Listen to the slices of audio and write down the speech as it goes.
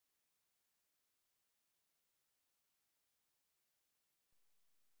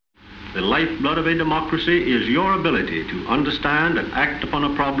The lifeblood of a democracy is your ability to understand and act upon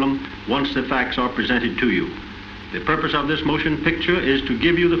a problem once the facts are presented to you. The purpose of this motion picture is to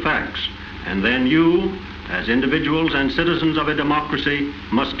give you the facts, and then you, as individuals and citizens of a democracy,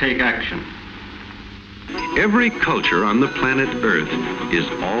 must take action. Every culture on the planet Earth is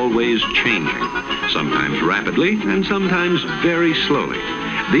always changing, sometimes rapidly and sometimes very slowly.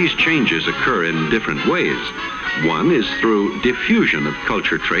 These changes occur in different ways. One is through diffusion of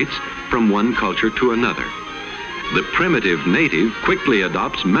culture traits from one culture to another. The primitive native quickly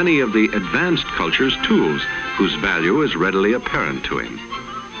adopts many of the advanced culture's tools, whose value is readily apparent to him.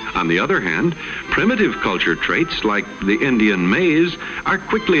 On the other hand, primitive culture traits like the Indian maize are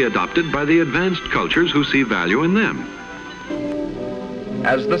quickly adopted by the advanced cultures who see value in them.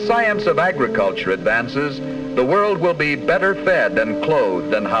 As the science of agriculture advances, the world will be better fed and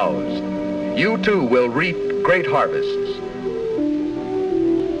clothed and housed. You too will reap great harvests.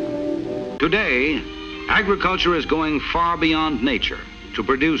 Today, agriculture is going far beyond nature to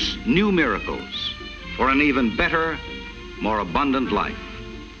produce new miracles for an even better, more abundant life.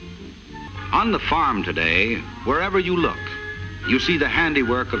 On the farm today, wherever you look, you see the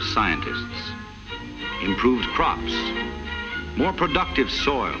handiwork of scientists. Improved crops, more productive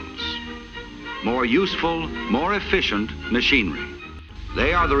soils, more useful, more efficient machinery.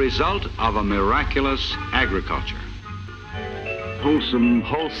 They are the result of a miraculous agriculture. Wholesome,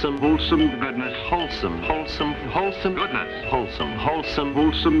 wholesome, wholesome goodness, wholesome, wholesome, wholesome goodness, wholesome, wholesome,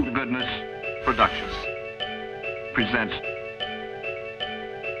 wholesome goodness Productions presents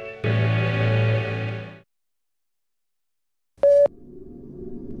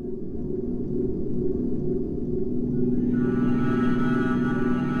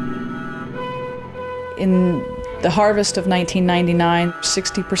In the harvest of 1999,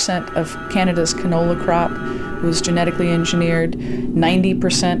 60% of Canada's canola crop was genetically engineered,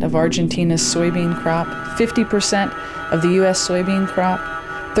 90% of Argentina's soybean crop, 50% of the U.S. soybean crop,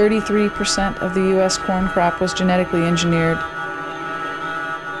 33% of the U.S. corn crop was genetically engineered.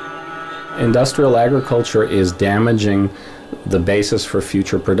 Industrial agriculture is damaging the basis for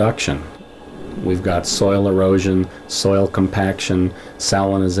future production. We've got soil erosion, soil compaction,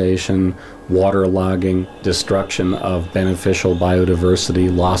 salinization, waterlogging, destruction of beneficial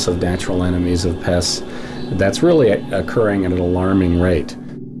biodiversity, loss of natural enemies of pests. That's really occurring at an alarming rate.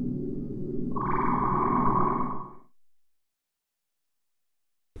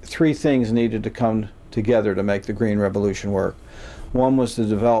 Three things needed to come together to make the Green Revolution work. One was the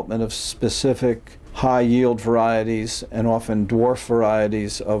development of specific high-yield varieties and often dwarf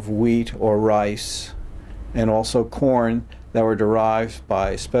varieties of wheat or rice, and also corn that were derived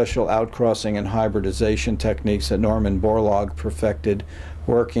by special outcrossing and hybridization techniques that Norman Borlaug perfected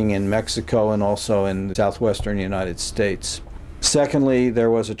working in Mexico and also in the southwestern United States. Secondly, there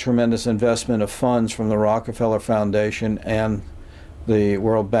was a tremendous investment of funds from the Rockefeller Foundation and the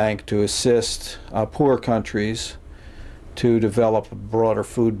World Bank to assist poor countries to develop a broader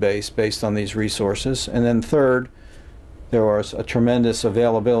food base based on these resources. And then third, there was a tremendous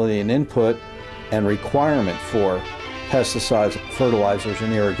availability and input and requirement for pesticides, fertilizers,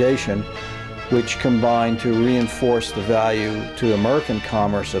 and irrigation, which combined to reinforce the value to American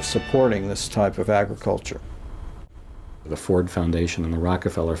commerce of supporting this type of agriculture. The Ford Foundation and the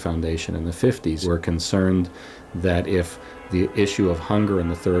Rockefeller Foundation in the 50s were concerned that if the issue of hunger in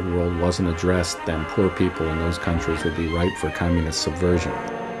the Third World wasn't addressed, then poor people in those countries would be ripe for communist subversion.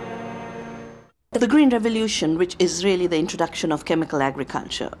 The Green Revolution, which is really the introduction of chemical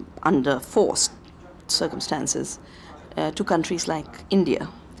agriculture under forced circumstances to countries like India,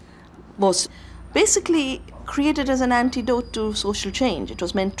 was basically created as an antidote to social change. It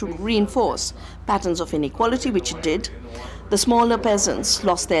was meant to reinforce patterns of inequality, which it did. The smaller peasants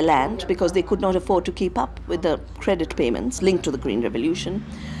lost their land because they could not afford to keep up with the credit payments linked to the Green Revolution.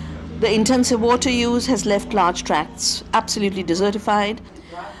 The intensive water use has left large tracts absolutely desertified.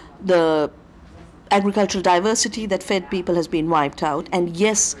 The agricultural diversity that fed people has been wiped out. And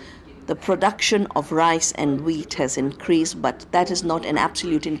yes, the production of rice and wheat has increased, but that is not an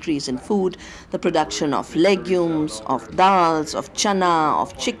absolute increase in food. The production of legumes, of dals, of chana,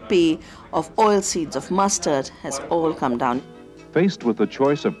 of chickpea, of oilseeds, of mustard has all come down. Faced with the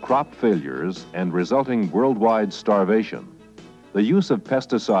choice of crop failures and resulting worldwide starvation, the use of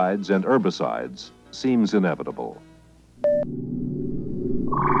pesticides and herbicides seems inevitable.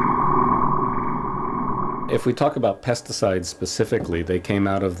 If we talk about pesticides specifically, they came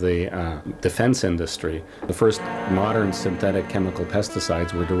out of the defense industry. The first modern synthetic chemical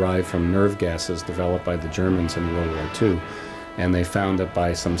pesticides were derived from nerve gases developed by the Germans in World War II. And they found that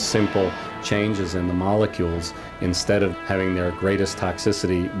by some simple changes in the molecules, instead of having their greatest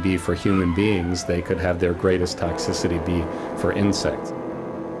toxicity be for human beings, they could have their greatest toxicity be for insects.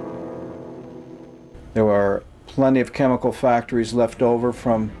 There were plenty of chemical factories left over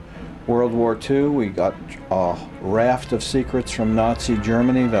from World War II. We got a raft of secrets from Nazi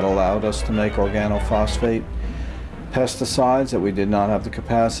Germany that allowed us to make organophosphate pesticides that we did not have the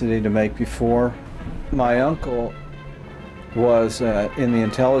capacity to make before. My uncle was in the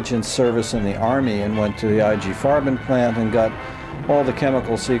intelligence service in the Army and went to the IG Farben plant and got all the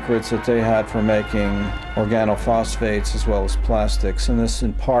chemical secrets that they had for making organophosphates as well as plastics, and this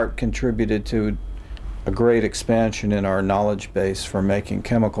in part contributed to a great expansion in our knowledge base for making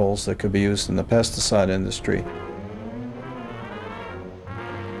chemicals that could be used in the pesticide industry.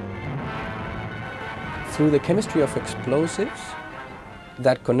 Through the chemistry of explosives,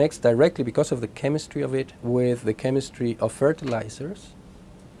 that connects directly, because of the chemistry of it, with the chemistry of fertilizers.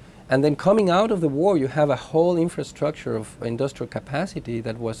 And then coming out of the war, you have a whole infrastructure of industrial capacity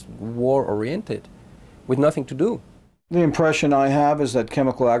that was war-oriented, with nothing to do. The impression I have is that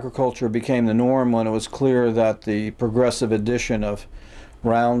chemical agriculture became the norm when it was clear that the progressive addition of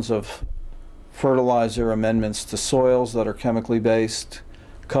rounds of fertilizer amendments to soils that are chemically based,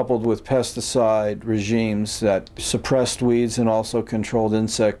 coupled with pesticide regimes that suppressed weeds and also controlled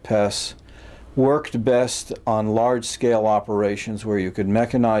insect pests, worked best on large-scale operations where you could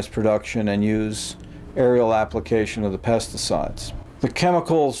mechanize production and use aerial application of the pesticides. The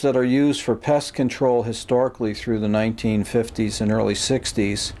chemicals that are used for pest control historically through the 1950s and early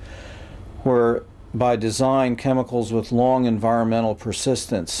 60s were, by design, chemicals with long environmental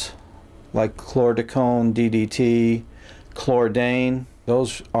persistence, like chlordecone, DDT, chlordane.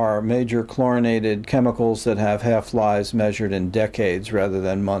 Those are major chlorinated chemicals that have half-lives measured in decades rather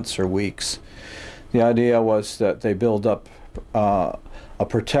than months or weeks. The idea was that they build up a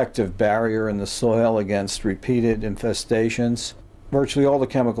protective barrier in the soil against repeated infestations. Virtually all the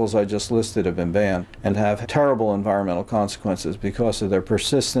chemicals I just listed have been banned and have terrible environmental consequences because of their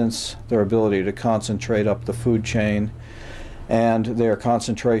persistence, their ability to concentrate up the food chain, and their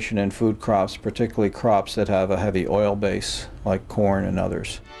concentration in food crops, particularly crops that have a heavy oil base, like corn and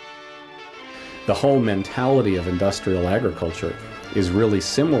others. The whole mentality of industrial agriculture is really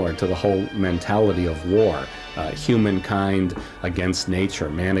similar to the whole mentality of war. Humankind against nature,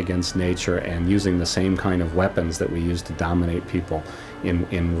 man against nature, and using the same kind of weapons that we use to dominate people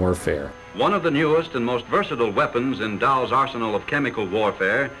in warfare. One of the newest and most versatile weapons in Dow's arsenal of chemical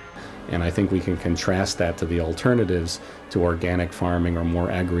warfare. And I think we can contrast that to the alternatives to organic farming or more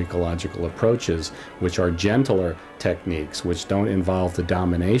agroecological approaches, which are gentler techniques, which don't involve the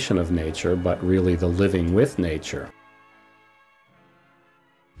domination of nature, but really the living with nature.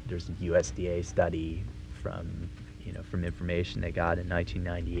 There's a USDA study from information they got in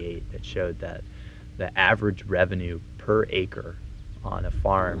 1998 that showed that the average revenue per acre on a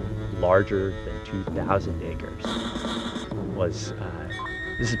farm larger than 2,000 acres was,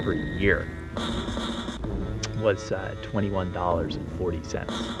 this is per year, was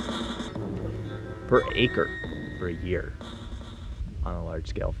 $21.40 per acre for a year on a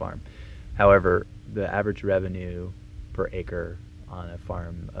large-scale farm. However, the average revenue per acre on a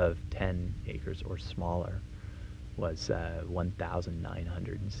farm of 10 acres or smaller was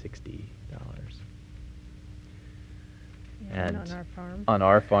 $1,960. And on our farm? On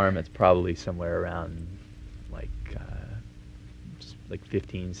our farm, it's probably somewhere around like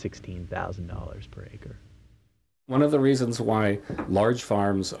 $15,000, $16,000 per acre. One of the reasons why large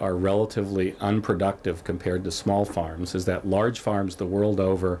farms are relatively unproductive compared to small farms is that large farms the world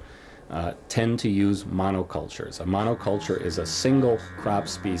over tend to use monocultures. A monoculture is a single crop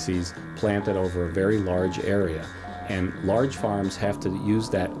species planted over a very large area, and large farms have to use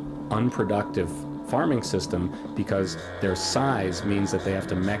that unproductive farming system because their size means that they have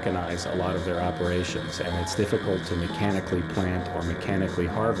to mechanize a lot of their operations, and it's difficult to mechanically plant or mechanically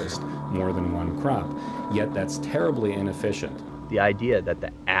harvest more than one crop. Yet that's terribly inefficient. The idea that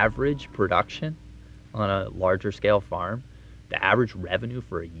the average production on a larger scale farm, the average revenue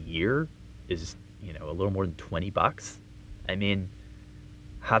for a year is, a little more than $20. I mean,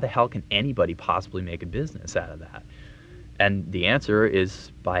 how the hell can anybody possibly make a business out of that? And the answer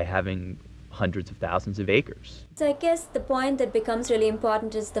is by having hundreds of thousands of acres. So I guess the point that becomes really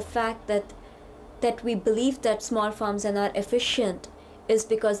important is the fact that we believe that small farms are not efficient is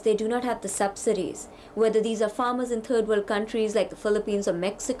because they do not have the subsidies. Whether these are farmers in third world countries like the Philippines or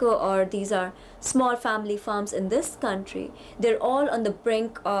Mexico, or these are small family farms in this country, they're all on the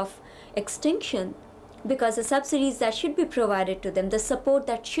brink of extinction because the subsidies that should be provided to them, the support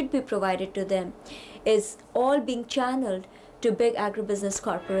that should be provided to them, is all being channeled to big agribusiness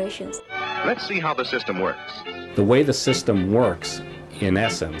corporations. Let's see how the system works. The way the system works, in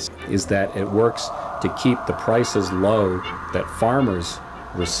essence, is that it works to keep the prices low that farmers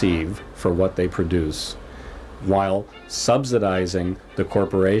receive for what they produce, while subsidizing the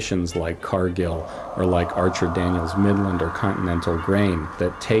corporations like Cargill or like Archer Daniels Midland or Continental Grain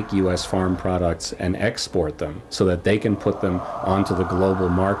that take U.S. farm products and export them so that they can put them onto the global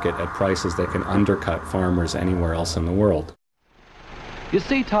market at prices that can undercut farmers anywhere else in the world. You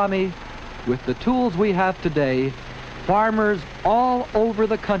see, Tommy, with the tools we have today, farmers all over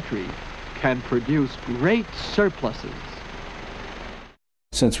the country can produce great surpluses.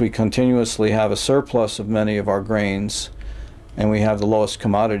 Since we continuously have a surplus of many of our grains, and we have the lowest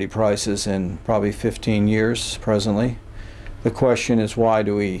commodity prices in probably 15 years presently, the question is, why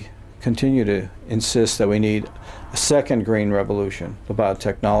do we continue to insist that we need a second green revolution, the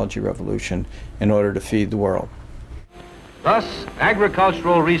biotechnology revolution, in order to feed the world? Thus,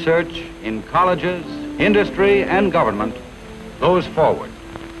 agricultural research in colleges, industry, and government goes forward.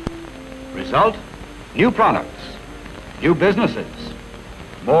 Result, new products, new businesses,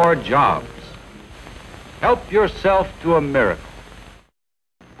 more jobs. Help yourself to a miracle.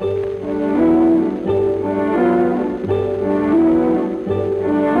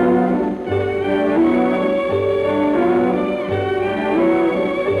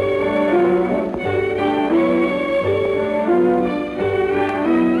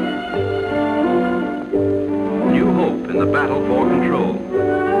 New hope in the battle for control.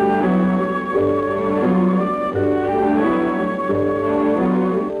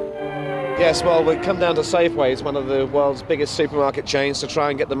 Yes, well, we come down to Safeway, one of the world's biggest supermarket chains, to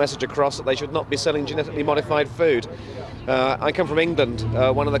try and get the message across that they should not be selling genetically modified food. I come from England,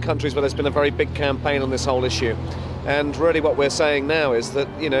 one of the countries where there's been a very big campaign on this whole issue. And really what we're saying now is that,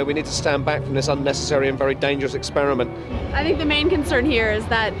 you know, we need to stand back from this unnecessary and very dangerous experiment. I think the main concern here is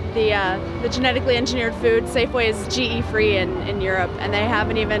that the genetically engineered food, Safeway is GE-free in Europe, and they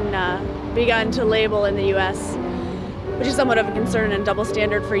haven't even begun to label in the US, which is somewhat of a concern and double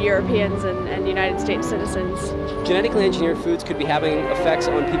standard for Europeans and United States citizens. Genetically engineered foods could be having effects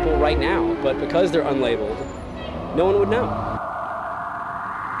on people right now, but because they're unlabeled, no one would know.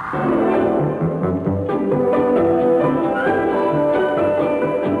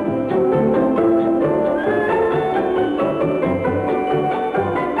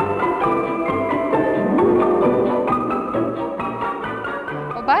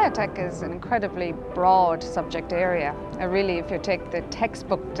 Biotech is an incredibly broad subject area. Really, if you take the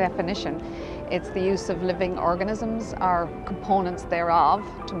textbook definition, it's the use of living organisms or components thereof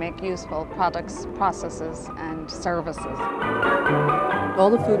to make useful products, processes, and services. All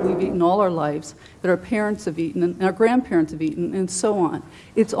the food we've eaten all our lives, that our parents have eaten, and our grandparents have eaten, and so on,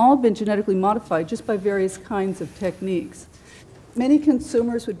 it's all been genetically modified just by various kinds of techniques. Many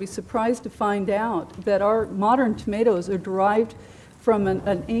consumers would be surprised to find out that our modern tomatoes are derived from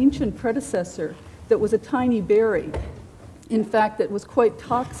an ancient predecessor that was a tiny berry, in fact, that was quite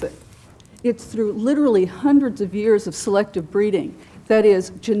toxic. It's through literally hundreds of years of selective breeding, that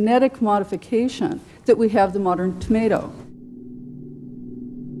is, genetic modification, that we have the modern tomato.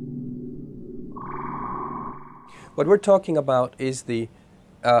 What we're talking about is the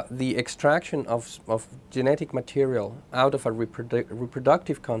extraction of genetic material out of a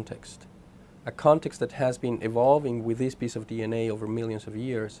reproductive context. A context that has been evolving with this piece of DNA over millions of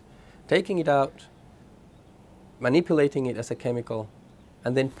years, taking it out, manipulating it as a chemical,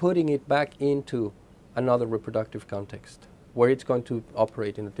 and then putting it back into another reproductive context where it's going to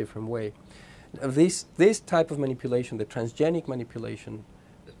operate in a different way. This type of manipulation, the transgenic manipulation,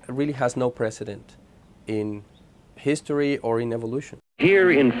 really has no precedent in history or in evolution.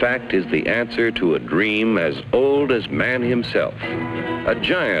 Here, in fact, is the answer to a dream as old as man himself, a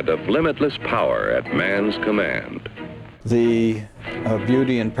giant of limitless power at man's command. The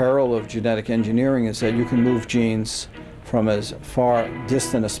beauty and peril of genetic engineering is that you can move genes from as far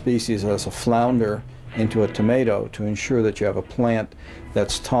distant a species as a flounder into a tomato to ensure that you have a plant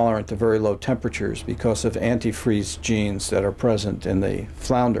that's tolerant to very low temperatures because of antifreeze genes that are present in the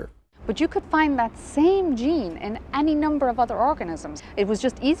flounder. But you could find that same gene in any number of other organisms. It was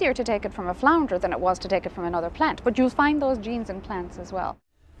just easier to take it from a flounder than it was to take it from another plant. But you'll find those genes in plants as well.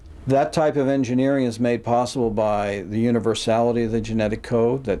 That type of engineering is made possible by the universality of the genetic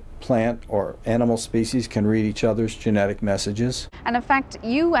code, that plant or animal species can read each other's genetic messages. And in fact,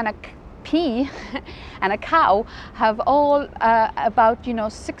 you and pea and a cow have all about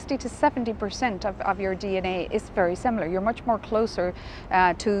 60 to 70% of your DNA is very similar. You're much more closer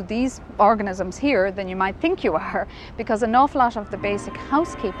to these organisms here than you might think you are, because an awful lot of the basic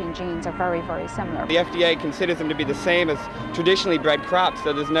housekeeping genes are very, very similar. The FDA considers them to be the same as traditionally bred crops,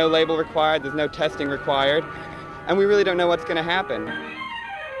 so there's no label required, there's no testing required, and we really don't know what's going to happen.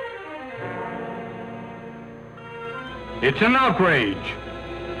 It's an outrage.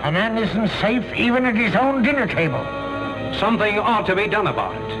 A man isn't safe even at his own dinner table. Something ought to be done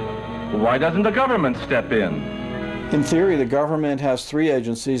about it. Why doesn't the government step in? In theory, the government has 3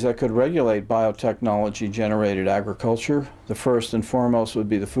 agencies that could regulate biotechnology-generated agriculture. The first and foremost would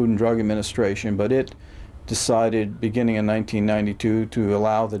be the Food and Drug Administration, but it decided beginning in 1992 to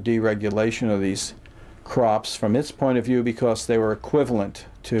allow the deregulation of these crops from its point of view because they were equivalent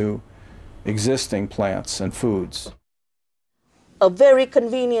to existing plants and foods. A very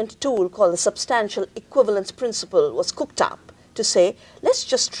convenient tool called the substantial equivalence principle was cooked up to say, let's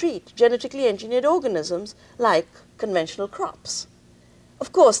just treat genetically engineered organisms like conventional crops.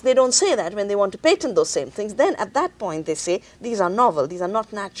 Of course, they don't say that when they want to patent those same things. Then at that point they say, these are novel, these are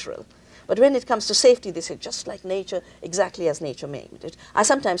not natural. But when it comes to safety, they say, just like nature, exactly as nature made it. I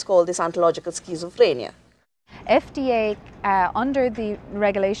sometimes call this ontological schizophrenia. FDA, under the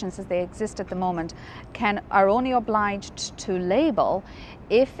regulations as they exist at the moment, are only obliged to label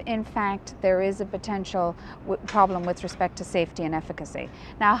if in fact there is a potential problem with respect to safety and efficacy.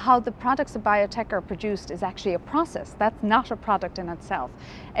 Now, how the products of biotech are produced is actually a process. That's not a product in itself.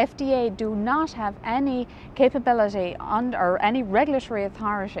 FDA do not have any capability or any regulatory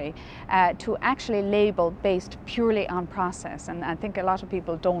authority to actually label based purely on process, and I think a lot of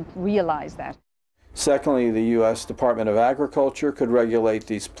people don't realize that. Secondly, the U.S. Department of Agriculture could regulate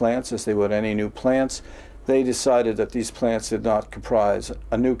these plants as they would any new plants. They decided that these plants did not comprise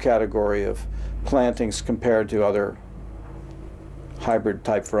a new category of plantings compared to other hybrid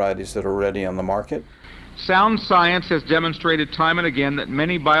type varieties that are already on the market. Sound science has demonstrated time and again that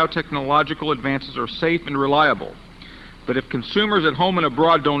many biotechnological advances are safe and reliable. But if consumers at home and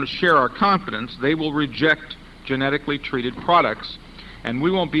abroad don't share our confidence, they will reject genetically treated products, and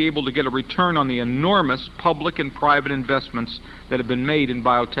we won't be able to get a return on the enormous public and private investments that have been made in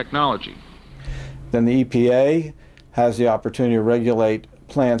biotechnology. Then the EPA has the opportunity to regulate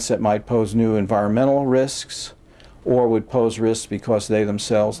plants that might pose new environmental risks or would pose risks because they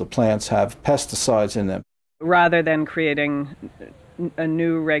themselves, the plants, have pesticides in them. Rather than creating a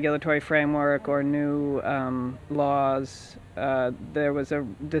new regulatory framework or new laws, there was a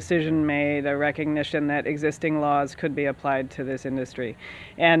decision made, a recognition that existing laws could be applied to this industry.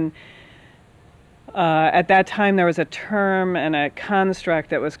 And at that time there was a term and a construct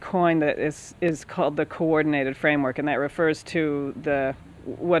that was coined that is called the coordinated framework, and that refers to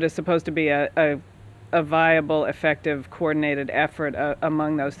what is supposed to be a viable, effective, coordinated effort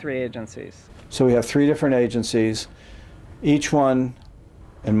among those 3 agencies. So we have 3 different agencies, each one,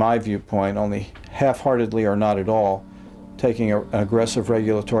 in my viewpoint, only half-heartedly or not at all, taking an aggressive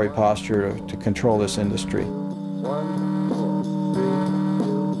regulatory posture to control this industry.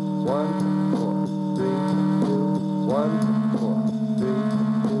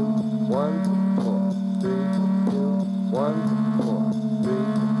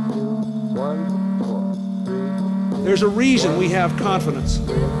 There's a reason we have confidence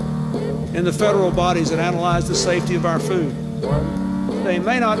in the federal bodies that analyze the safety of our food. They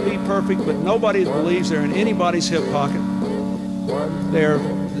may not be perfect, but nobody believes they're in anybody's hip pocket. They're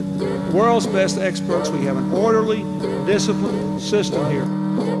the world's best experts. We have an orderly, disciplined system here.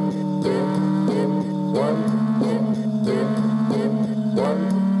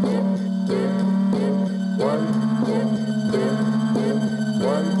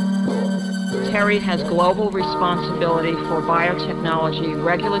 TERI has global responsibility for biotechnology,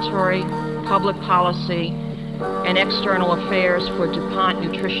 regulatory, public policy, and external affairs for DuPont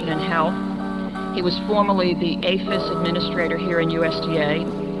Nutrition and Health. He was formerly the APHIS administrator here in USDA.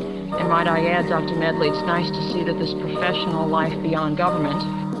 And might I add, Dr. Medley, it's nice to see that this professional life beyond government.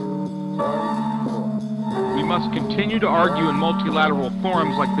 We must continue to argue in multilateral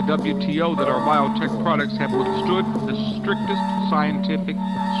forums like the WTO that our biotech products have withstood the strictest scientific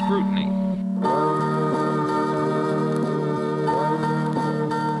scrutiny.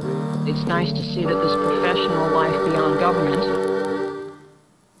 It's nice to see that this professional life beyond government.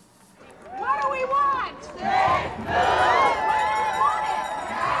 What do we want?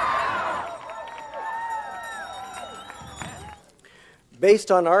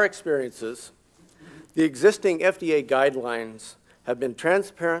 Based on our experiences, the existing FDA guidelines have been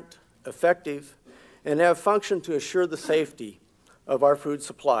transparent, effective, and have functioned to assure the safety of our food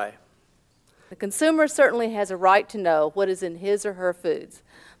supply. The consumer certainly has a right to know what is in his or her foods,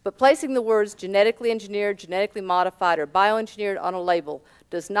 but placing the words genetically engineered, genetically modified, or bioengineered on a label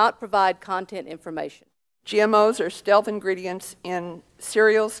does not provide content information. GMOs are stealth ingredients in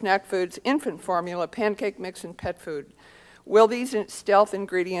cereals, snack foods, infant formula, pancake mix, and pet food. Will these stealth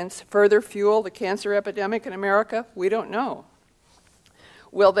ingredients further fuel the cancer epidemic in America? We don't know.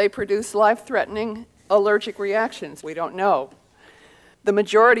 Will they produce life-threatening allergic reactions? We don't know. The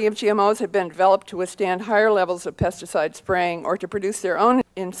majority of GMOs have been developed to withstand higher levels of pesticide spraying or to produce their own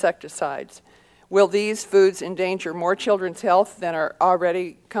insecticides. Will these foods endanger more children's health than are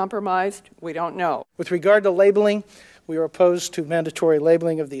already compromised? We don't know. With regard to labeling, we are opposed to mandatory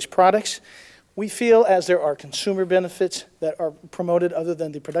labeling of these products. We feel as there are consumer benefits that are promoted other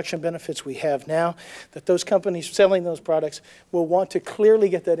than the production benefits we have now, that those companies selling those products will want to clearly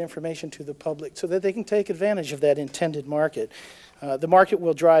get that information to the public so that they can take advantage of that intended market. The market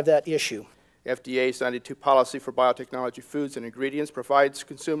will drive that issue. FDA's 92 policy for biotechnology foods and ingredients provides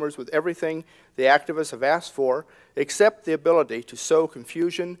consumers with everything the activists have asked for, except the ability to sow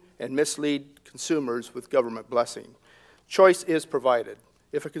confusion and mislead consumers with government blessing. Choice is provided.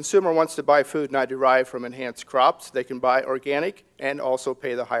 If a consumer wants to buy food not derived from enhanced crops, they can buy organic and also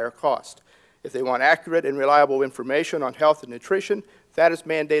pay the higher cost. If they want accurate and reliable information on health and nutrition, that is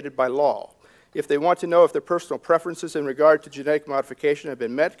mandated by law. If they want to know if their personal preferences in regard to genetic modification have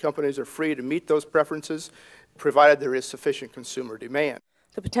been met, companies are free to meet those preferences, provided there is sufficient consumer demand.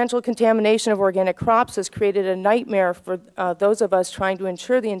 The potential contamination of organic crops has created a nightmare for those of us trying to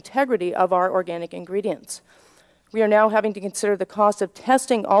ensure the integrity of our organic ingredients. We are now having to consider the cost of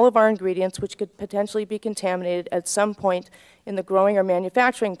testing all of our ingredients, which could potentially be contaminated at some point in the growing or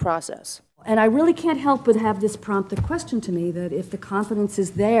manufacturing process. And I really can't help but have this prompt the question to me that if the confidence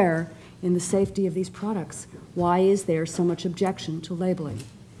is there in the safety of these products, why is there so much objection to labeling?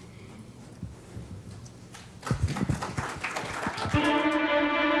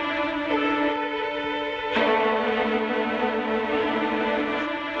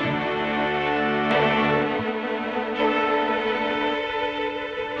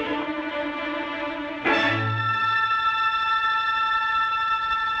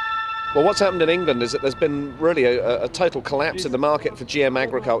 Well, what's happened in England is that there's been really a total collapse in the market for GM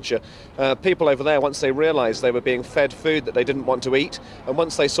agriculture. People over there, once they realised they were being fed food that they didn't want to eat, and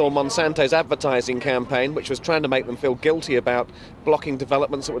once they saw Monsanto's advertising campaign, which was trying to make them feel guilty about blocking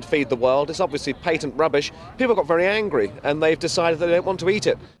developments that would feed the world, it's obviously patent rubbish, people got very angry and they've decided they don't want to eat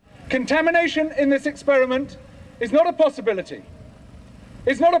it. Contamination in this experiment is not a possibility.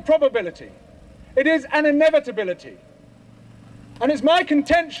 It's not a probability. It is an inevitability. And it's my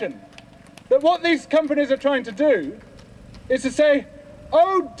contention that what these companies are trying to do is to say,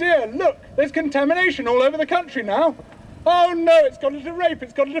 oh dear, look, there's contamination all over the country now. Oh no, it's got into rape,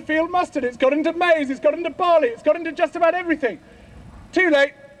 it's got into field mustard, it's got into maize, it's got into barley, it's got into just about everything. Too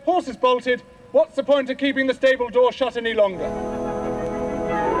late, horse is bolted, what's the point of keeping the stable door shut any longer?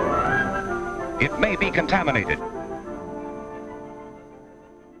 It may be contaminated.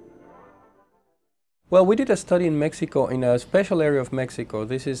 Well, we did a study in Mexico, in a special area of Mexico.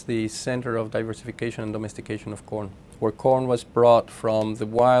 This is the Center of Diversification and Domestication of Corn, where corn was brought from the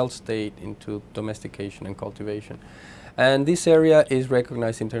wild state into domestication and cultivation. And this area is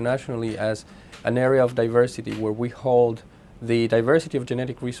recognized internationally as an area of diversity where we hold the diversity of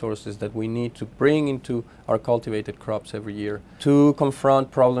genetic resources that we need to bring into our cultivated crops every year to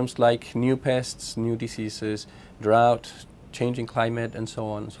confront problems like new pests, new diseases, drought, changing climate, and so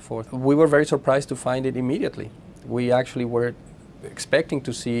on and so forth. We were very surprised to find it immediately. We actually were expecting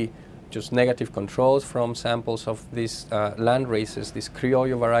to see just negative controls from samples of these land races, these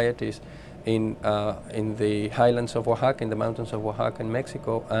criollo varieties in the highlands of Oaxaca, in the mountains of Oaxaca in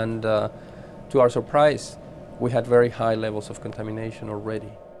Mexico, and to our surprise, we had very high levels of contamination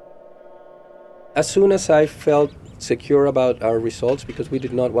already. As soon as I felt secure about our results, because we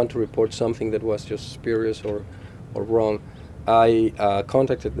did not want to report something that was just spurious or wrong, I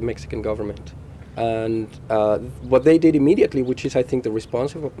contacted the Mexican government, and what they did immediately, which is I think the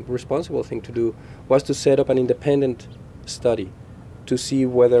responsible thing to do, was to set up an independent study to see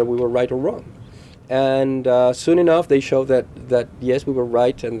whether we were right or wrong. And soon enough they showed that yes, we were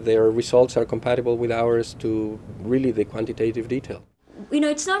right, and their results are compatible with ours to really the quantitative detail. You know,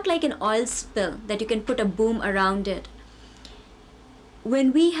 it's not like an oil spill that you can put a boom around it.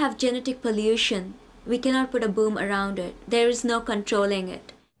 When we have genetic pollution, we cannot put a boom around it. There is no controlling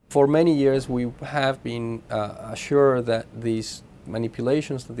it. For many years we have been assured that these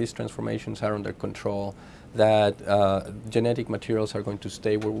manipulations, that these transformations are under control, that genetic materials are going to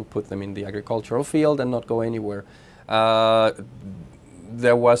stay where we put them in the agricultural field and not go anywhere.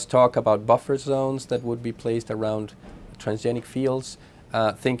 There was talk about buffer zones that would be placed around transgenic fields,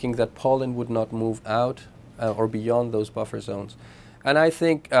 thinking that pollen would not move out or beyond those buffer zones. And I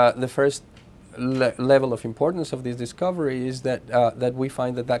think the first level of importance of this discovery is that, that we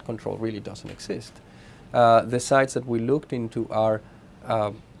find that that control really doesn't exist. The sites that we looked into are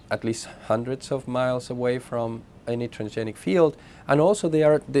at least hundreds of miles away from any transgenic field, and also they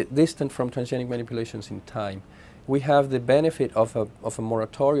are distant from transgenic manipulations in time. We have the benefit of a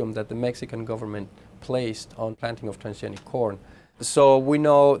moratorium that the Mexican government placed on planting of transgenic corn. So we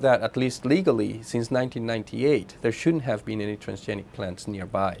know that at least legally, since 1998, there shouldn't have been any transgenic plants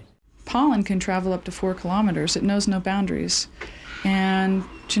nearby. Pollen can travel up to 4 kilometers. It knows no boundaries. And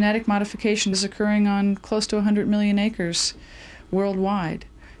genetic modification is occurring on close to 100 million acres worldwide.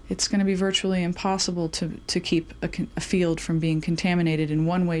 It's going to be virtually impossible to keep a field from being contaminated in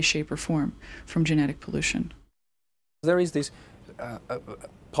one way, shape, or form from genetic pollution. There is this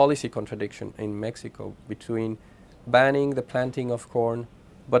policy contradiction in Mexico between banning the planting of corn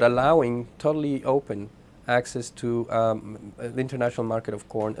but allowing totally open access to the international market of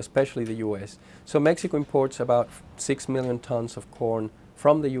corn, especially the U.S. So Mexico imports about 6 million tons of corn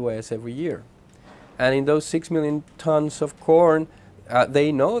from the U.S. every year. And in those 6 million tons of corn,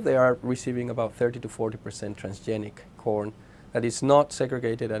 they know they are receiving about 30 to 40% transgenic corn that is not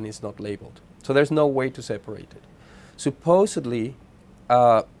segregated and is not labeled. So there's no way to separate it. Supposedly,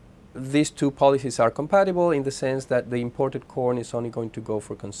 these two policies are compatible in the sense that the imported corn is only going to go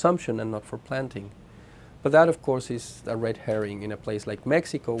for consumption and not for planting. But that, of course, is a red herring in a place like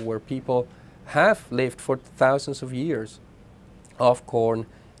Mexico, where people have lived for thousands of years off corn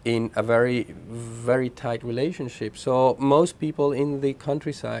in a very, very tight relationship. So most people in the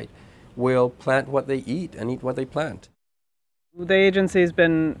countryside will plant what they eat and eat what they plant. The agency's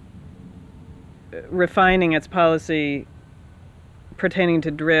been refining its policy pertaining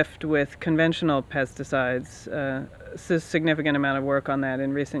to drift with conventional pesticides. A significant amount of work on that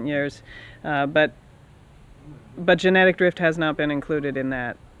in recent years. But genetic drift has not been included in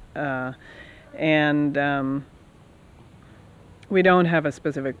that. We don't have a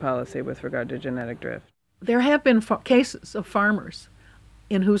specific policy with regard to genetic drift. There have been cases of farmers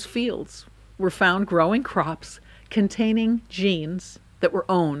in whose fields were found growing crops containing genes that were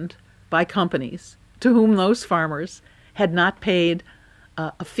owned by companies to whom those farmers had not paid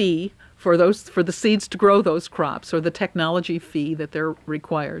a fee for the seeds to grow those crops, or the technology fee that they're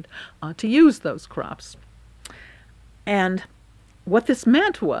required to use those crops. And what this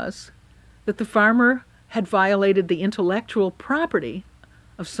meant was that the farmer had violated the intellectual property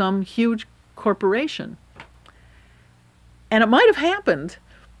of some huge corporation. And it might have happened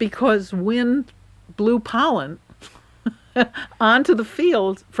because wind blew pollen onto the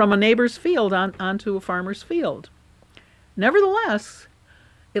field, from a neighbor's field onto a farmer's field. Nevertheless,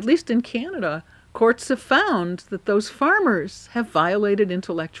 at least in Canada, courts have found that those farmers have violated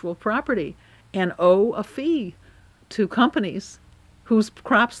intellectual property and owe a fee to companies whose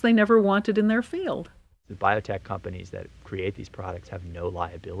crops they never wanted in their field. The biotech companies that create these products have no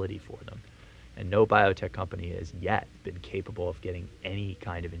liability for them. And no biotech company has yet been capable of getting any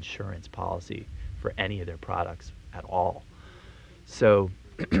kind of insurance policy for any of their products at all. So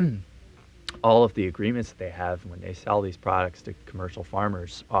all of the agreements that they have when they sell these products to commercial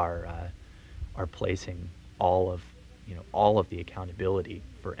farmers are placing all of the accountability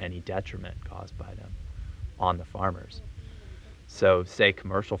for any detriment caused by them on the farmers. So say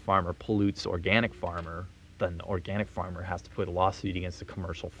commercial farmer pollutes organic farmer, then the organic farmer has to put a lawsuit against the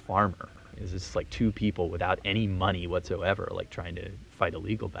commercial farmer. It's just like two people without any money whatsoever, like trying to fight a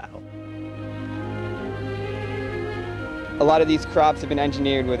legal battle. A lot of these crops have been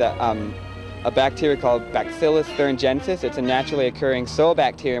engineered with a bacteria called Bacillus thuringiensis. It's a naturally occurring soil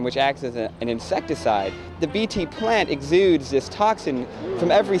bacterium which acts as an insecticide. The BT plant exudes this toxin from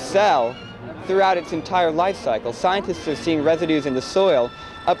every cell throughout its entire life cycle. Scientists are seeing residues in the soil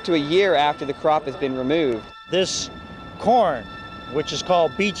up to a year after the crop has been removed. This corn, which is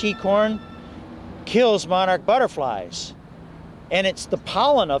called BT corn, kills monarch butterflies. And it's the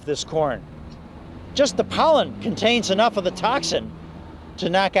pollen of this corn. Just the pollen contains enough of the toxin to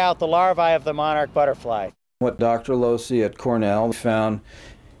knock out the larvae of the monarch butterfly. What Dr. Losey at Cornell found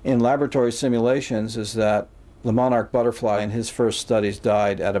in laboratory simulations is that the monarch butterfly in his first studies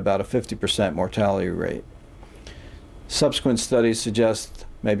died at about a 50% mortality rate. Subsequent studies suggest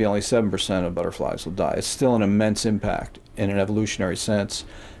maybe only 7% of butterflies will die. It's still an immense impact in an evolutionary sense,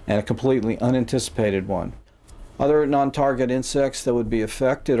 and a completely unanticipated one. Other non-target insects that would be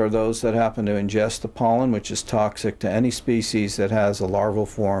affected are those that happen to ingest the pollen, which is toxic to any species that has a larval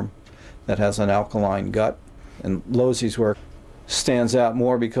form, that has an alkaline gut. In Losey's work, stands out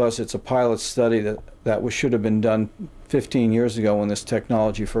more because it's a pilot study that should have been done 15 years ago when this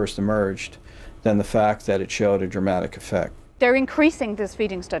technology first emerged, than the fact that it showed a dramatic effect. They're increasing these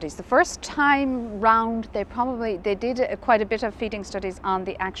feeding studies. The first time round, they did quite a bit of feeding studies on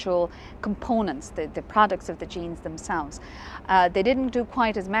the actual components, the products of the genes themselves. They didn't do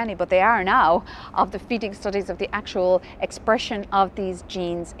quite as many, but they are now, of the feeding studies of the actual expression of these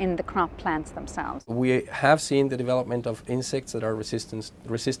genes in the crop plants themselves. We have seen the development of insects that are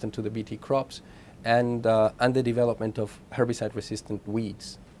resistant to the Bt crops, and the development of herbicide-resistant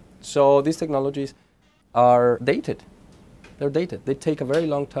weeds. So these technologies are dated. They're dated. They take a very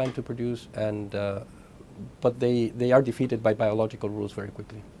long time to produce, but they are defeated by biological rules very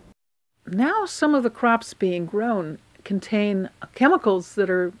quickly. Now some of the crops being grown contain chemicals that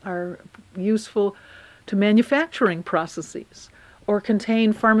are useful to manufacturing processes, or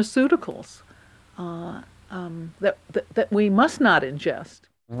contain pharmaceuticals that we must not ingest.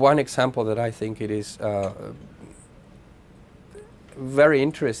 One example that I think it is very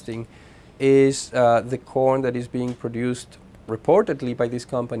interesting is the corn that is being produced reportedly by this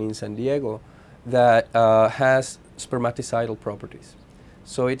company in San Diego that has spermaticidal properties.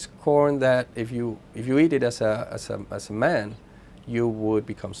 So it's corn that if you eat it as a man, you would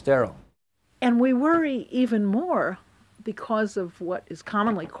become sterile. And we worry even more because of what is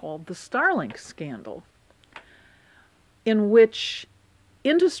commonly called the Starlink scandal, in which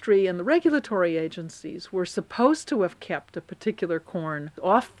industry and the regulatory agencies were supposed to have kept a particular corn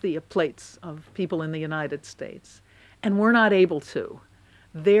off the plates of people in the United States, and were not able to.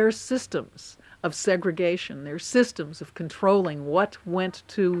 Their systems of segregation, their systems of controlling what went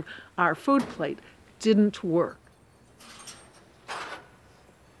to our food plate didn't work.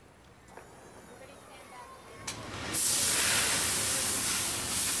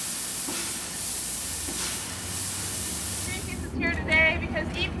 Greenpeace is here today because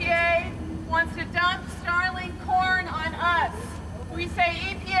EPA wants to dump Starlink corn on us. We say,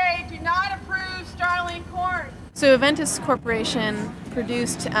 EPA, do not approve Starlink corn. So Aventis Corporation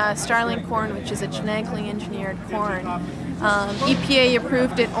produced Starlink corn, which is a genetically engineered corn. EPA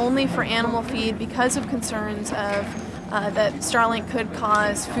approved it only for animal feed because of concerns of that Starlink could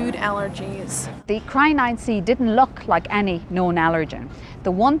cause food allergies. The Cry9C didn't look like any known allergen.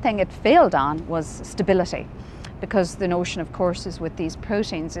 The one thing it failed on was stability, because the notion, of course, is with these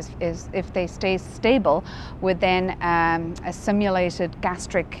proteins is if they stay stable within a simulated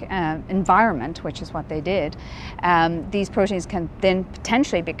gastric environment, which is what they did, these proteins can then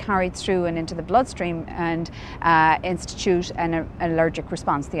potentially be carried through and into the bloodstream and institute an allergic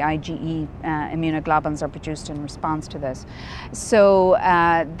response. The IgE immunoglobulins are produced in response to this. So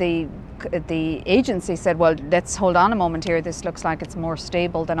the agency said, well, let's hold on a moment here. This looks like it's more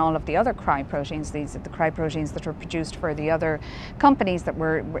stable than all of the other Cry proteins. These are the Cry proteins that were produced for the other companies that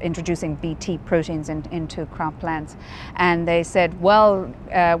were introducing Bt proteins into crop plants. And they said, well,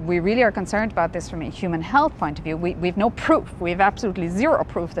 we really are concerned about this from a human health point of view. We've no proof. We have absolutely zero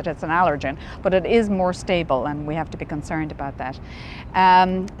proof that it's an allergen, but it is more stable, and we have to be concerned about that.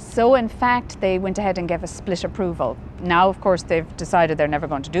 So in fact, they went ahead and gave a split approval. Now, of course, they've decided they're never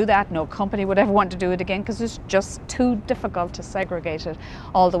going to do that. No company would ever want to do it again, because it's just too difficult to segregate it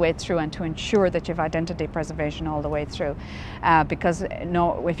all the way through and to ensure that you have identity preservation all the way through. Because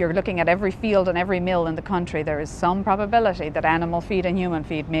if you're looking at every field and every mill in the country, there is some probability that animal feed and human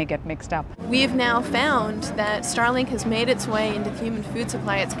feed may get mixed up. We've now found that Starlink has made its way into the human food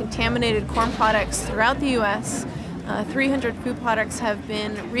supply. It's contaminated corn products throughout the U.S. 300 food products have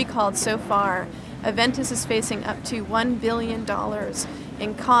been recalled so far. Aventis is facing up to $1 billion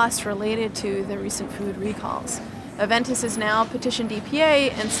in costs related to the recent food recalls. Aventis has now petitioned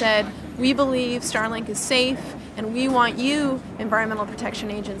EPA and said, we believe Starlink is safe, and we want you, Environmental Protection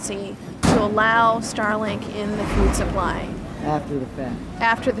Agency, to allow Starlink in the food supply. After the fact.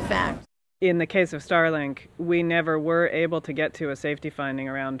 After the fact. In the case of Starlink, we never were able to get to a safety finding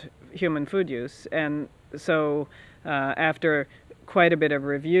around human food use, and so after quite a bit of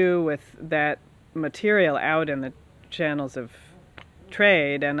review with that material out in the channels of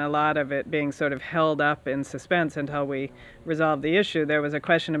trade and a lot of it being sort of held up in suspense until we resolved the issue, there was a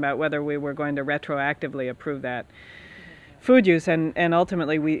question about whether we were going to retroactively approve that food use, and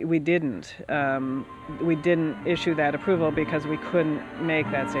ultimately we didn't. We didn't issue that approval because we couldn't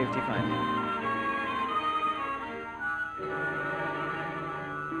make that safety finding.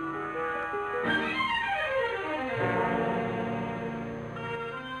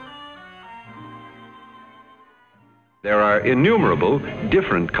 There are innumerable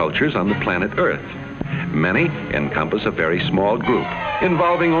different cultures on the planet Earth. Many encompass a very small group,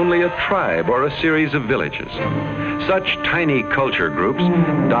 involving only a tribe or a series of villages. Such tiny culture groups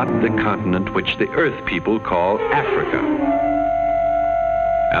dot the continent which the Earth people call Africa.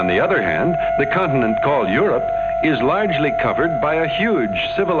 On the other hand, the continent called Europe is largely covered by a huge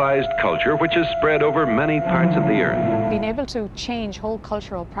civilized culture which is spread over many parts of the Earth. Being able to change whole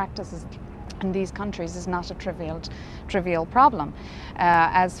cultural practices in these countries is not a trivial problem.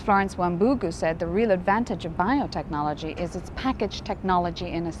 As Florence Wambugu said, the real advantage of biotechnology is it's packaged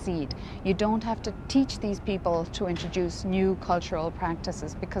technology in a seed. You don't have to teach these people to introduce new cultural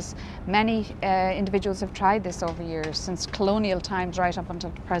practices, because many individuals have tried this over years, since colonial times right up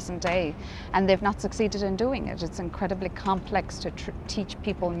until the present day, and they've not succeeded in doing it. It's incredibly complex to teach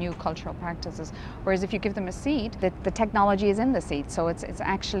people new cultural practices, whereas if you give them a seed, the technology is in the seed, so it's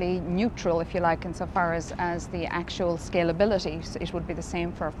actually neutral, if you like, insofar as the actual scalability. It would be the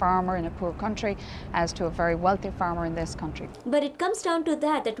same for a farmer in a poor country as to a very wealthy farmer in this country. But it comes down to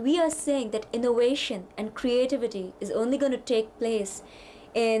that we are saying that innovation and creativity is only going to take place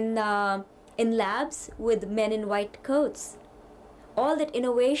in labs with men in white coats. All that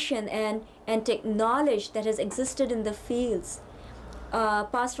innovation and knowledge that has existed in the fields,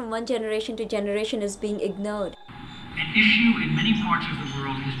 passed from one generation to generation, is being ignored. An issue in many parts of the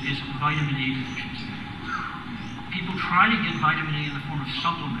world is vitamin A deficiency. People try to get vitamin A in the form of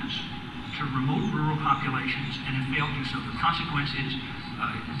supplements to remote rural populations and have failed to do so. The consequence is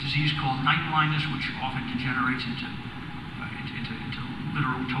a disease called night blindness, which often degenerates into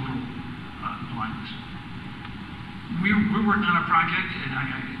literal total blindness. We're working on a project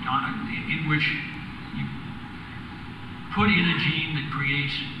in which you put in a gene that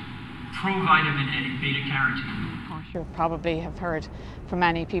creates provitamin A, beta-carotene. You probably have heard from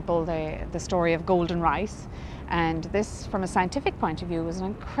many people the story of golden rice, and this, from a scientific point of view, was an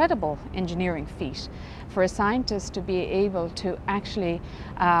incredible engineering feat for a scientist to be able to actually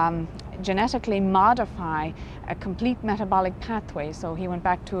genetically modify a complete metabolic pathway. So he went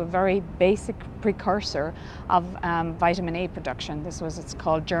back to a very basic precursor of vitamin A production. It's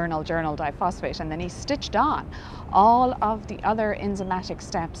called journal diphosphate, and then he stitched on all of the other enzymatic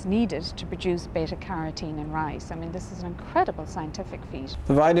steps needed to produce beta-carotene in rice. I mean, this is an incredible scientific feat.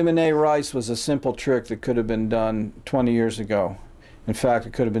 The vitamin A rice was a simple trick that could have been done 20 years ago. In fact,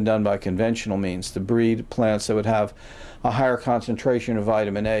 it could have been done by conventional means to breed plants that would have a higher concentration of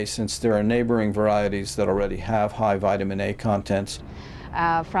vitamin A, since there are neighboring varieties that already have high vitamin A contents.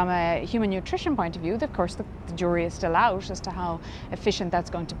 From a human nutrition point of view, of course, the jury is still out as to how efficient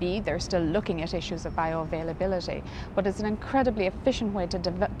that's going to be. They're still looking at issues of bioavailability. But it's an incredibly efficient way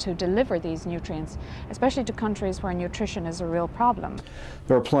to deliver these nutrients, especially to countries where nutrition is a real problem.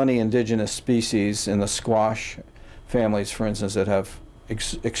 There are plenty indigenous species in the squash families, for instance, that have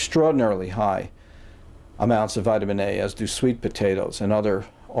extraordinarily high amounts of vitamin A, as do sweet potatoes and other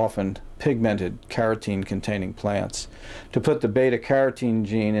often pigmented carotene-containing plants. To put the beta-carotene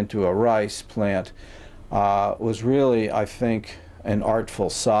gene into a rice plant was really, I think, an artful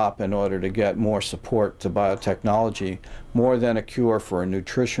sop in order to get more support to biotechnology, more than a cure for a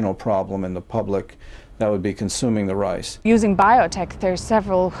nutritional problem in the public that would be consuming the rice. Using biotech, there's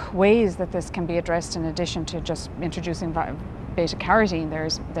several ways that this can be addressed in addition to just introducing beta-carotene.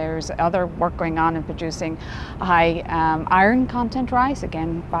 There's other work going on in producing high iron content rice.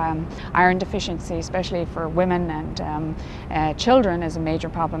 Again, iron deficiency, especially for women and children, is a major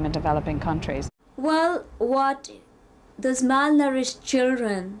problem in developing countries. Well, what those malnourished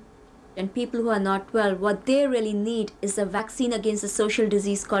children and people who are not well, what they really need is a vaccine against a social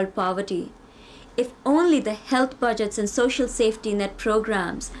disease called poverty. If only the health budgets and social safety net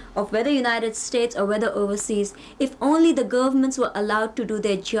programs of whether United States or whether overseas, if only the governments were allowed to do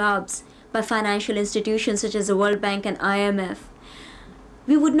their jobs by financial institutions such as the World Bank and IMF,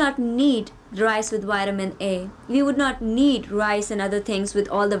 we would not need rice with vitamin A. We would not need rice and other things with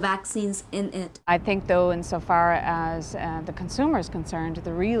all the vaccines in it. I think, though, insofar as the consumer is concerned,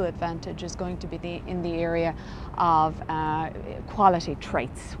 the real advantage is going to be in the area of quality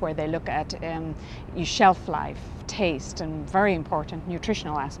traits, where they look at shelf life, taste, and very important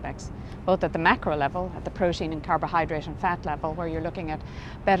nutritional aspects, both at the macro level, at the protein and carbohydrate and fat level, where you're looking at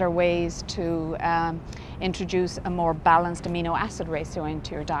better ways to introduce a more balanced amino acid ratio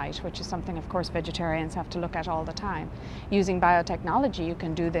into your diet, which is something of course vegetarians have to look at all the time. Using biotechnology, you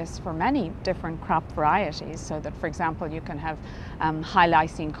can do this for many different crop varieties, so that, for example, you can have high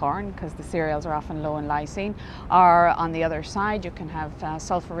lysine corn, because the cereals are often low in lysine, or on the other side you can have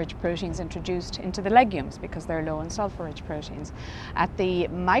sulfur-rich proteins introduced into the legumes because they're low in sulfur-rich proteins. At the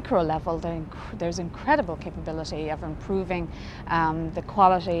micro level, there's incredible capability of improving the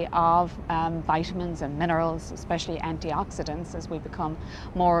quality of vitamins and minerals, especially antioxidants, as we become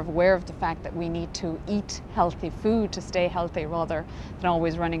more aware of the fact that we need to eat healthy food to stay healthy rather than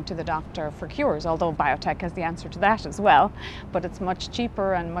always running to the doctor for cures, although biotech has the answer to that as well. But it's much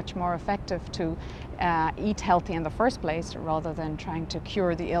cheaper and much more effective to eat healthy in the first place rather than trying to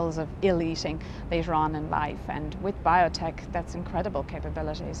cure the ills of ill eating later on in life. And with biotech, that's incredible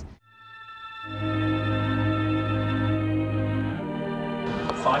capabilities.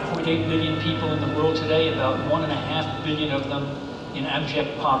 5.8 billion people in the world today, about 1.5 billion of them in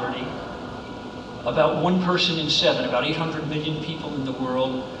abject poverty. About 1 person in 7, about 800 million people in the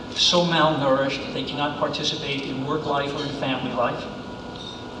world, so malnourished they cannot participate in work life or in family life,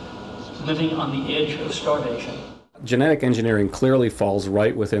 living on the edge of starvation. Genetic engineering clearly falls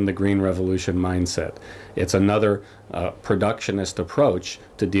right within the Green Revolution mindset. It's another productionist approach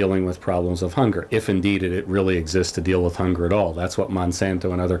to dealing with problems of hunger, if indeed it really exists to deal with hunger at all. That's what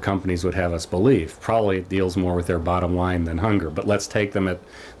Monsanto and other companies would have us believe. Probably it deals more with their bottom line than hunger, but let's take them at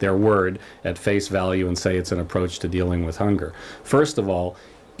their word, at face value, and say it's an approach to dealing with hunger. First of all,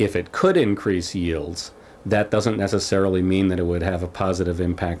 if it could increase yields, that doesn't necessarily mean that it would have a positive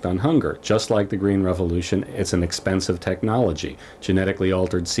impact on hunger. Just like the Green Revolution, it's an expensive technology. Genetically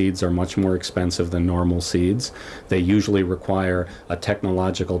altered seeds are much more expensive than normal seeds. They usually require a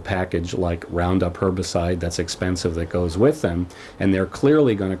technological package like Roundup herbicide that's expensive that goes with them, and they're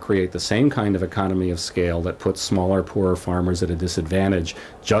clearly going to create the same kind of economy of scale that puts smaller, poorer farmers at a disadvantage,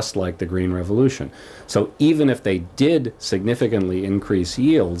 just like the Green Revolution. So even if they did significantly increase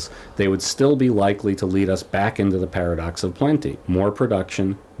yields, they would still be likely to lead us back into the paradox of plenty. More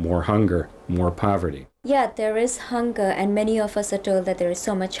production, more hunger, more poverty. Yeah, there is hunger, and many of us are told that there is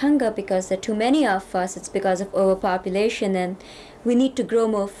so much hunger because there are too many of us. It's because of overpopulation, and we need to grow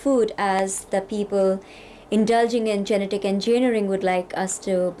more food, as the people indulging in genetic engineering would like us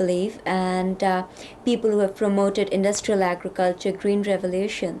to believe, and people who have promoted industrial agriculture, Green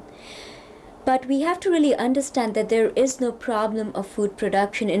Revolution. But we have to really understand that there is no problem of food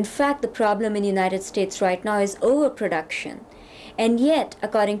production. In fact, the problem in the United States right now is overproduction. And yet,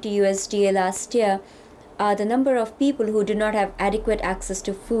 according to USDA last year, the number of people who do not have adequate access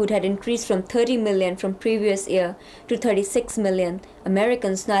to food had increased from 30 million from previous year to 36 million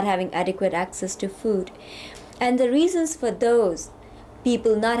Americans not having adequate access to food. And the reasons for those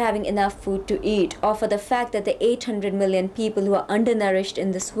people not having enough food to eat, or for the fact that the 800 million people who are undernourished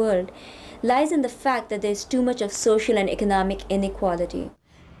in this world, lies in the fact that there is too much of social and economic inequality.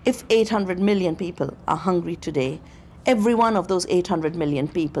 If 800 million people are hungry today, every one of those 800 million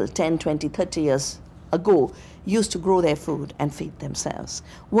people 10, 20, 30 years ago used to grow their food and feed themselves.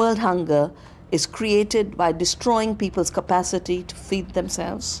 World hunger is created by destroying people's capacity to feed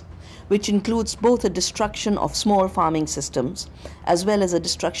themselves, which includes both a destruction of small farming systems as well as a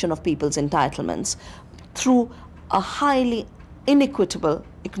destruction of people's entitlements through a highly inequitable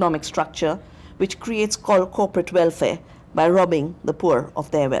economic structure which creates corporate welfare by robbing the poor of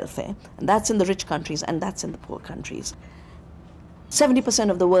their welfare. And that's in the rich countries and that's in the poor countries. 70%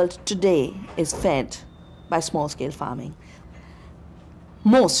 of the world today is fed by small-scale farming.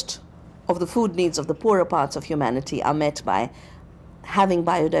 Most of the food needs of the poorer parts of humanity are met by having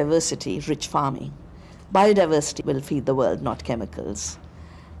biodiversity-rich farming. Biodiversity will feed the world, not chemicals.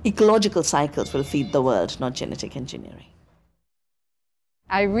 Ecological cycles will feed the world, not genetic engineering.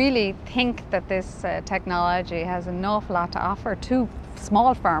 I really think that this technology has an awful lot to offer to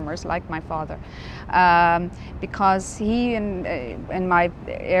small farmers like my father, because in my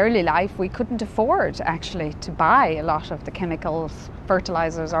early life we couldn't afford actually to buy a lot of the chemicals,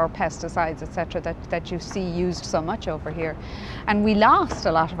 fertilizers or pesticides, etc., that you see used so much over here, and we lost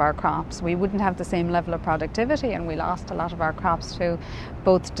a lot of our crops. We wouldn't have the same level of productivity, and we lost a lot of our crops to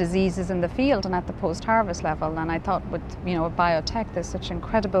both diseases in the field and at the post-harvest level. And I thought with biotech, there's such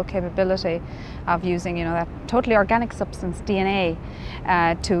incredible capability of using that totally organic substance, DNA,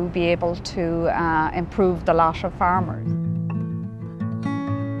 to be able to improve the lot of farmers.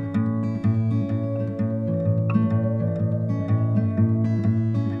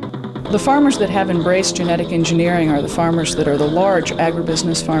 The farmers that have embraced genetic engineering are the farmers that are the large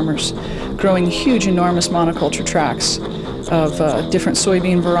agribusiness farmers, growing huge, enormous monoculture tracts of different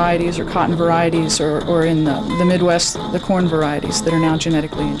soybean varieties or cotton varieties, or in the Midwest, the corn varieties that are now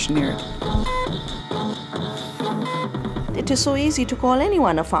genetically engineered. It is so easy to call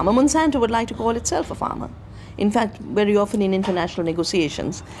anyone a farmer. Monsanto would like to call itself a farmer. In fact, very often in international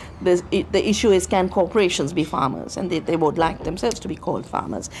negotiations, the issue is, can corporations be farmers? And they would like themselves to be called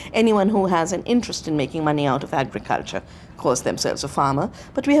farmers. Anyone who has an interest in making money out of agriculture calls themselves a farmer.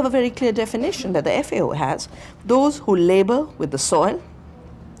 But we have a very clear definition that the FAO has. Those who labor with the soil,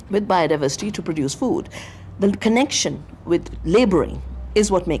 with biodiversity to produce food. The connection with laboring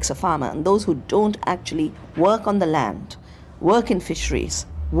is what makes a farmer. And those who don't actually work on the land, work in fisheries,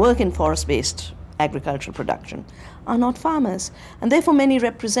 work in forest-based agricultural production are not farmers. And therefore many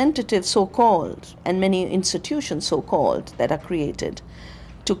representatives so-called and many institutions so-called that are created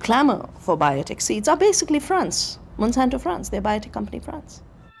to clamor for biotech seeds are basically France, Monsanto France, their biotech company France.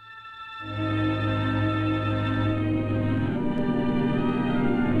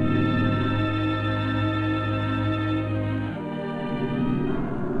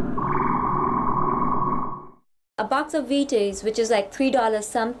 A box of Vitae, which is like $3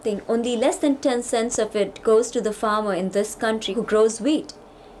 something, only less than 10 cents of it goes to the farmer in this country who grows wheat.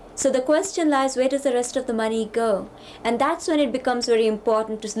 So the question lies, where does the rest of the money go? And that's when it becomes very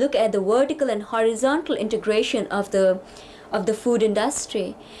important to look at the vertical and horizontal integration of the food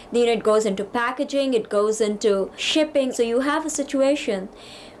industry. It goes into packaging, it goes into shipping. So you have a situation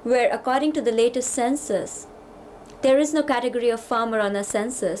where, according to the latest census, there is no category of farmer on a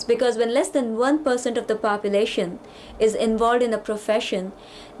census, because when less than 1% of the population is involved in a profession,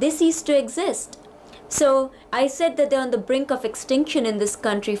 they cease to exist. So I said that they're on the brink of extinction in this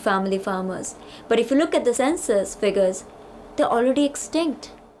country, family farmers. But if you look at the census figures, they're already extinct.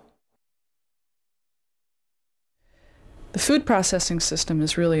 The food processing system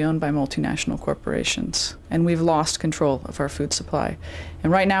is really owned by multinational corporations, and we've lost control of our food supply.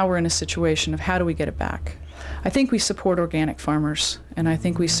 And right now we're in a situation of how do we get it back? I think we support organic farmers, and I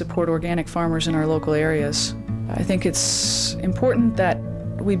think we support organic farmers in our local areas. I think it's important that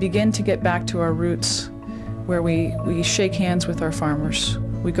we begin to get back to our roots, where we shake hands with our farmers.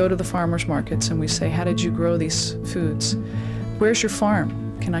 We go to the farmers markets and we say, how did you grow these foods? Where's your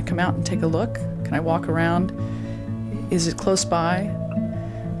farm? Can I come out and take a look? Can I walk around? Is it close by?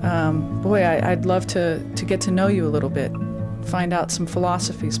 I'd love to get to know you a little bit, find out some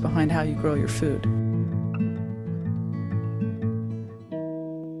philosophies behind how you grow your food.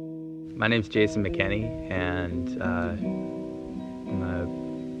 My name's Jason McKenney, and I'm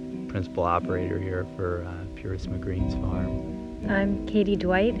a principal operator here for Purisma Greens Farm. I'm Katie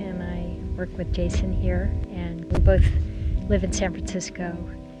Dwight, and I work with Jason here, and we both live in San Francisco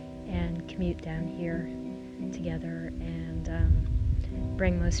and commute down here together and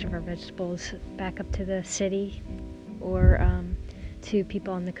bring most of our vegetables back up to the city or to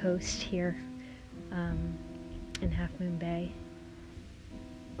people on the coast here in Half Moon Bay.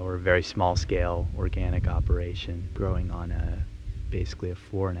 We're a very small-scale organic operation growing on basically a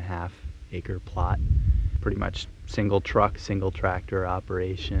 4.5 acre plot. Pretty much single truck, single tractor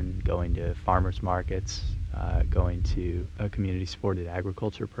operation, going to farmers markets, going to a community supported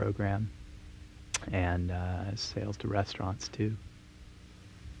agriculture program, and sales to restaurants too.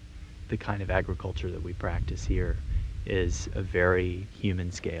 The kind of agriculture that we practice here is a very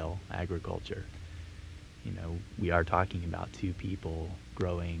human scale agriculture. We are talking about 2 people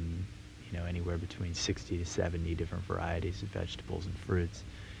growing, anywhere between 60 to 70 different varieties of vegetables and fruits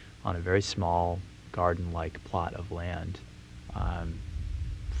on a very small garden-like plot of land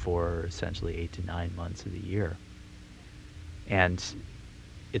for essentially 8 to 9 months of the year. And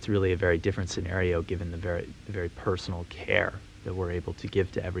it's really a very different scenario given the very personal care that we're able to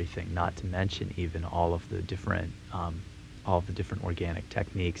give to everything, not to mention even all of the different organic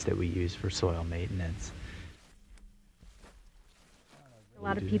techniques that we use for soil maintenance. A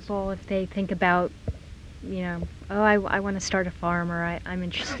lot of people, if they think about, I want to start a farm, or I'm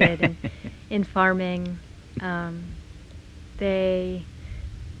interested in farming, they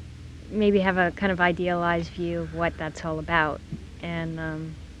maybe have a kind of idealized view of what that's all about.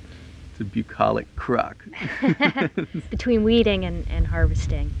 And it's a bucolic crock. Between weeding and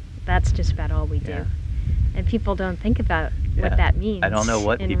harvesting, that's just about all we do. Yeah. And people don't think about what that means. I don't know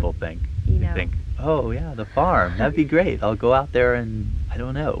what people think. They think, oh yeah, the farm, that'd be great. I'll go out there and, I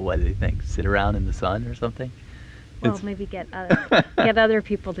don't know, what do they think? Sit around in the sun or something? Well, maybe get other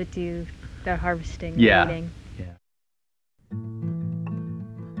people to do the harvesting and weeding. Yeah.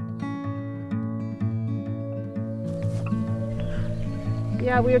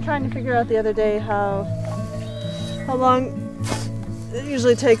 Yeah, we were trying to figure out the other day how long it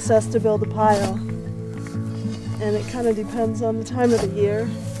usually takes us to build a pile. And it kind of depends on the time of the year,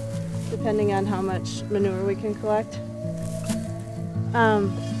 depending on how much manure we can collect.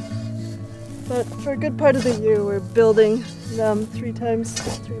 But for a good part of the year, we're building them 3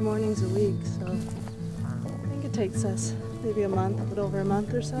 mornings a week. So I think it takes us maybe a month, a little over a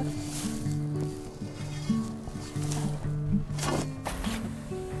month or so.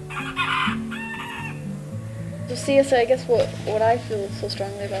 So CSA, I guess what I feel so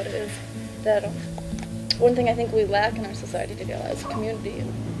strongly about it is that one thing I think we lack in our society today as a community,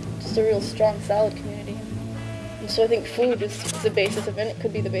 and just a real strong, solid community. And so I think food is the basis of any,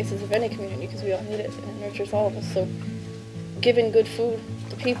 could be the basis of any community because we all need it and it nurtures all of us. So giving good food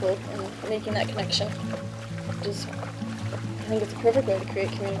to people and making that connection, just I think it's a perfect way to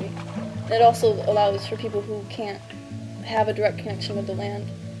create community. And it also allows for people who can't have a direct connection with the land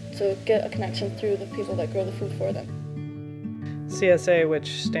to get a connection through the people that grow the food for them. CSA,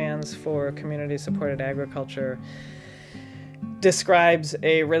 which stands for Community Supported Agriculture, describes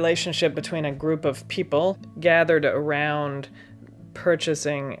a relationship between a group of people gathered around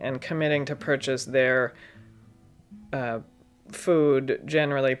purchasing and committing to purchase their food,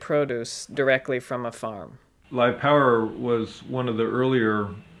 generally produce, directly from a farm. Live Power was one of the earlier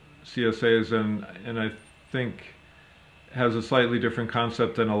CSAs and I think has a slightly different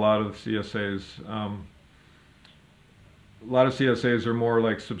concept than a lot of CSAs. A lot of CSAs are more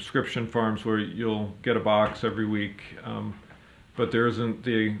like subscription farms where you'll get a box every week, but there isn't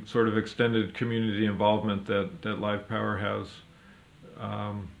the sort of extended community involvement that Live Power has.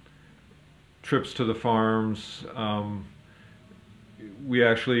 Trips to the farms. We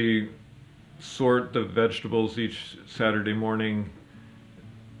actually sort the vegetables each Saturday morning.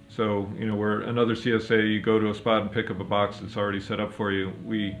 So, you know, where another CSA, you go to a spot and pick up a box that's already set up for you.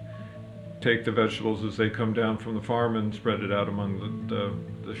 We take the vegetables as they come down from the farm and spread it out among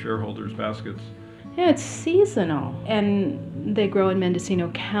the shareholders' baskets. Yeah, it's seasonal, and they grow in Mendocino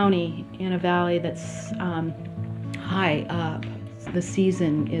County in a valley that's high up. The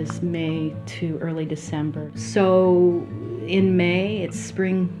season is May to early December. So in May, it's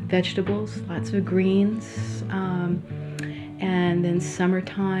spring vegetables, lots of greens. And then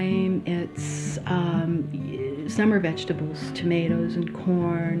summertime, it's summer vegetables, tomatoes and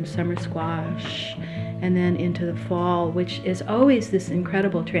corn, summer squash, and then into the fall, which is always this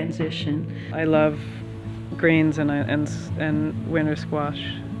incredible transition. I love greens and winter squash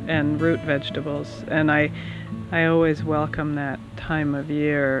and root vegetables, and I always welcome that time of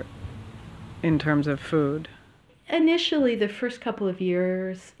year in terms of food. Initially, the first couple of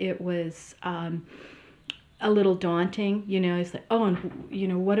years, it was a little daunting, you know. It's like, oh, and you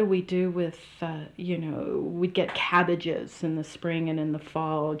know, what do we do with, you know, we'd get cabbages in the spring and in the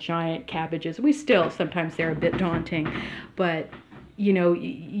fall, giant cabbages. We still, sometimes they're a bit daunting, but, you know,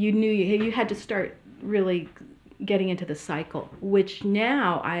 you knew you had to start really getting into the cycle, which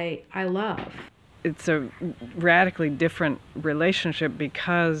now I love. It's a radically different relationship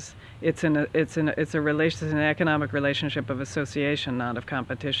because it's an economic relationship of association, not of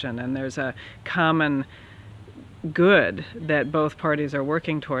competition, and there's a common good that both parties are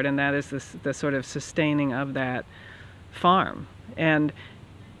working toward, and that is the sort of sustaining of that farm. And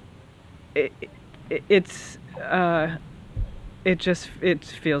it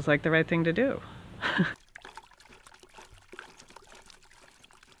feels like the right thing to do.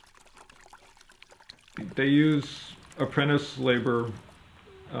 They use apprentice labor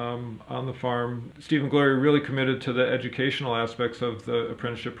on the farm. Steve and Gloria really committed to the educational aspects of the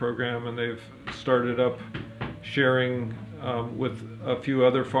apprenticeship program, and they've started up sharing with a few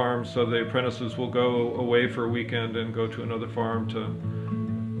other farms, so the apprentices will go away for a weekend and go to another farm to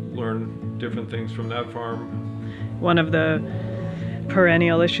learn different things from that farm. One of the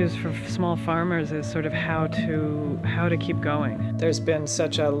perennial issues for small farmers is sort of how to keep going. There's been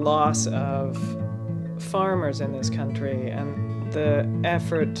such a loss of farmers in this country, and the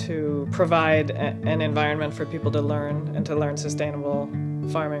effort to provide an environment for people to learn and to learn sustainable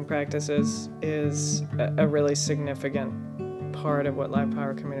farming practices is a really significant part of what Live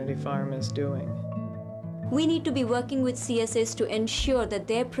Power Community Farm is doing. We need to be working with CSAs to ensure that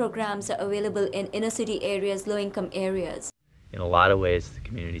their programs are available in inner city areas, low-income areas. In a lot of ways, the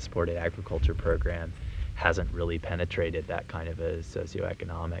Community Supported Agriculture Program hasn't really penetrated that kind of a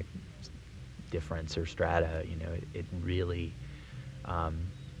socioeconomic difference or strata. You know, it really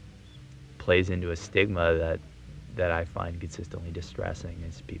plays into a stigma that I find consistently distressing,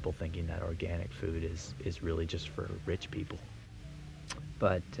 is people thinking that organic food is really just for rich people.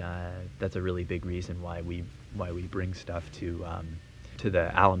 But that's a really big reason why we bring stuff to to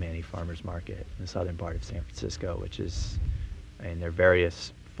the Alemany Farmers Market in the southern part of San Francisco, which is, there are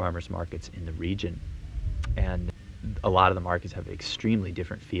various farmers markets in the region, and a lot of the markets have an extremely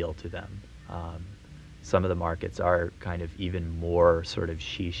different feel to them. Some of the markets are kind of even more sort of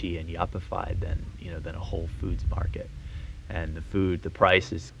shishi and yuppified than a Whole Foods market. And the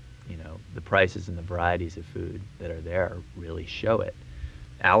prices, the prices and the varieties of food that are there really show it.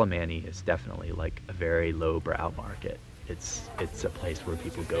 Alemany is definitely like a very lowbrow market. It's a place where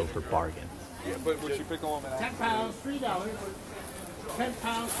people go for bargains. Yeah, but would you pick on them? 10 pounds, $3. 10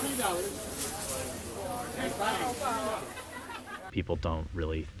 pounds, $3. 10 pounds. People don't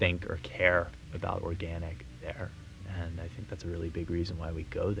really think or care about organic there, and I think that's a really big reason why we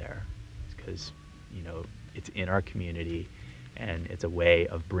go there. It's because it's in our community, and it's a way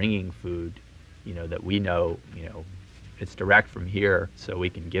of bringing food that we know it's direct from here, so we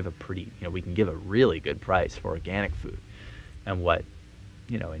can give a really good price for organic food, and what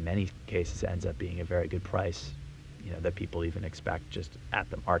in many cases ends up being a very good price that people even expect just at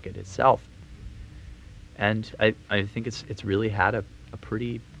the market itself. And I think it's really had a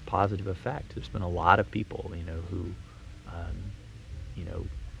pretty positive effect. There's been a lot of people, who, I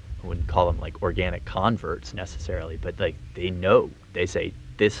wouldn't call them like organic converts necessarily, but like they say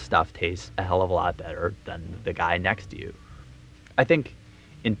this stuff tastes a hell of a lot better than the guy next to you. I think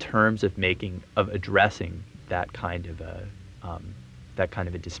in terms of addressing that kind of a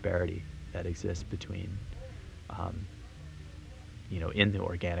disparity that exists between, in the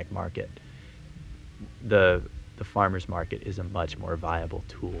organic market, the farmers market is a much more viable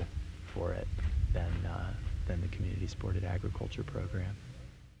tool for it than the community supported agriculture program.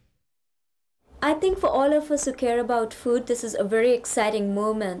 I think for all of us who care about food, this is a very exciting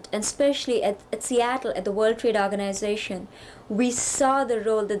moment, and especially at Seattle at the World Trade Organization, we saw the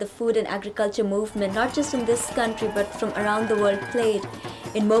role that the food and agriculture movement, not just in this country but from around the world, played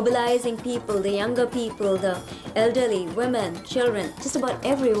in mobilizing people, the younger people, the elderly, women, children, just about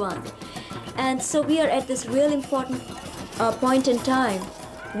everyone. And so we are at this real important point in time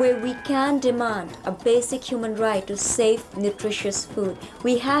where we can demand a basic human right to safe, nutritious food.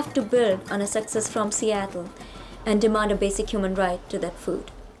 We have to build on a success from Seattle and demand a basic human right to that food.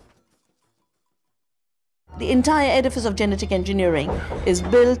 The entire edifice of genetic engineering is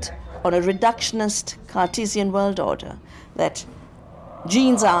built on a reductionist Cartesian world order, that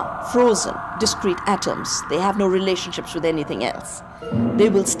genes are frozen, discrete atoms. They have no relationships with anything else. They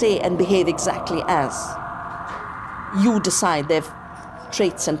will stay and behave exactly as you decide their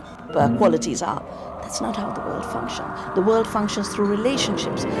traits and qualities are. That's not how the world functions. The world functions through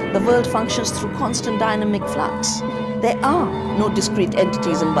relationships. The world functions through constant dynamic flux. There are no discrete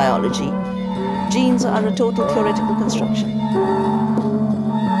entities in biology. Genes are a total theoretical construction.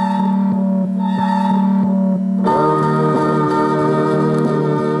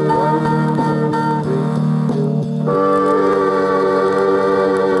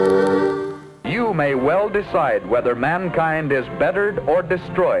 May well decide whether mankind is bettered or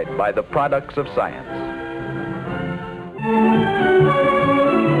destroyed by the products of science.